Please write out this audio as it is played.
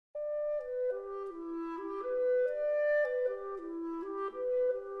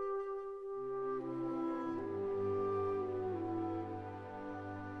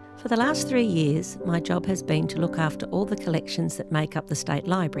For the last 3 years, my job has been to look after all the collections that make up the State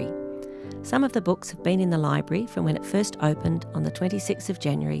Library. Some of the books have been in the library from when it first opened on the 26th of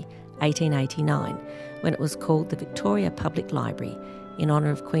January 1889, when it was called the Victoria Public Library, in honour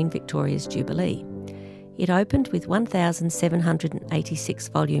of Queen Victoria's Jubilee. It opened with 1,786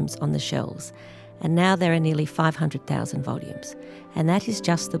 volumes on the shelves, and now there are nearly 500,000 volumes, and that is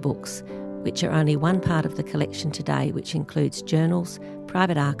just the books, which are only one part of the collection today, which includes journals,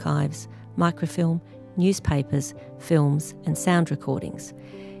 private archives, microfilm, newspapers, films and sound recordings.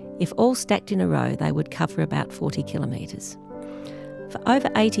 If all stacked in a row, they would cover about 40 kilometres. For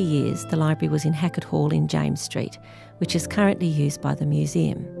over 80 years, the library was in Hackett Hall in James Street, which is currently used by the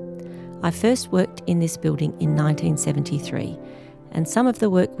museum. I first worked in this building in 1973, and some of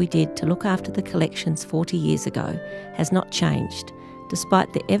the work we did to look after the collections 40 years ago has not changed,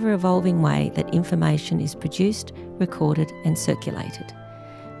 despite the ever-evolving way that information is produced, recorded and circulated.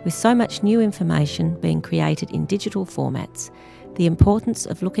 With so much new information being created in digital formats, the importance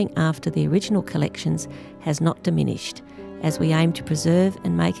of looking after the original collections has not diminished, as we aim to preserve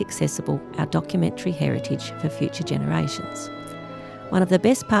and make accessible our documentary heritage for future generations. One of the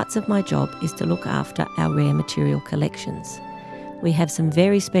best parts of my job is to look after our rare material collections. We have some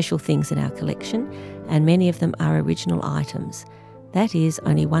very special things in our collection, and many of them are original items. That is,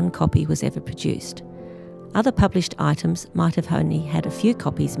 only one copy was ever produced. Other published items might have only had a few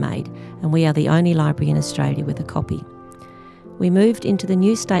copies made, and we are the only library in Australia with a copy. We moved into the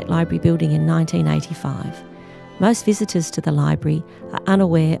new State Library building in 1985. Most visitors to the library are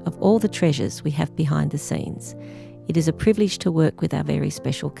unaware of all the treasures we have behind the scenes. It is a privilege to work with our very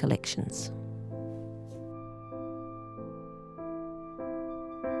special collections.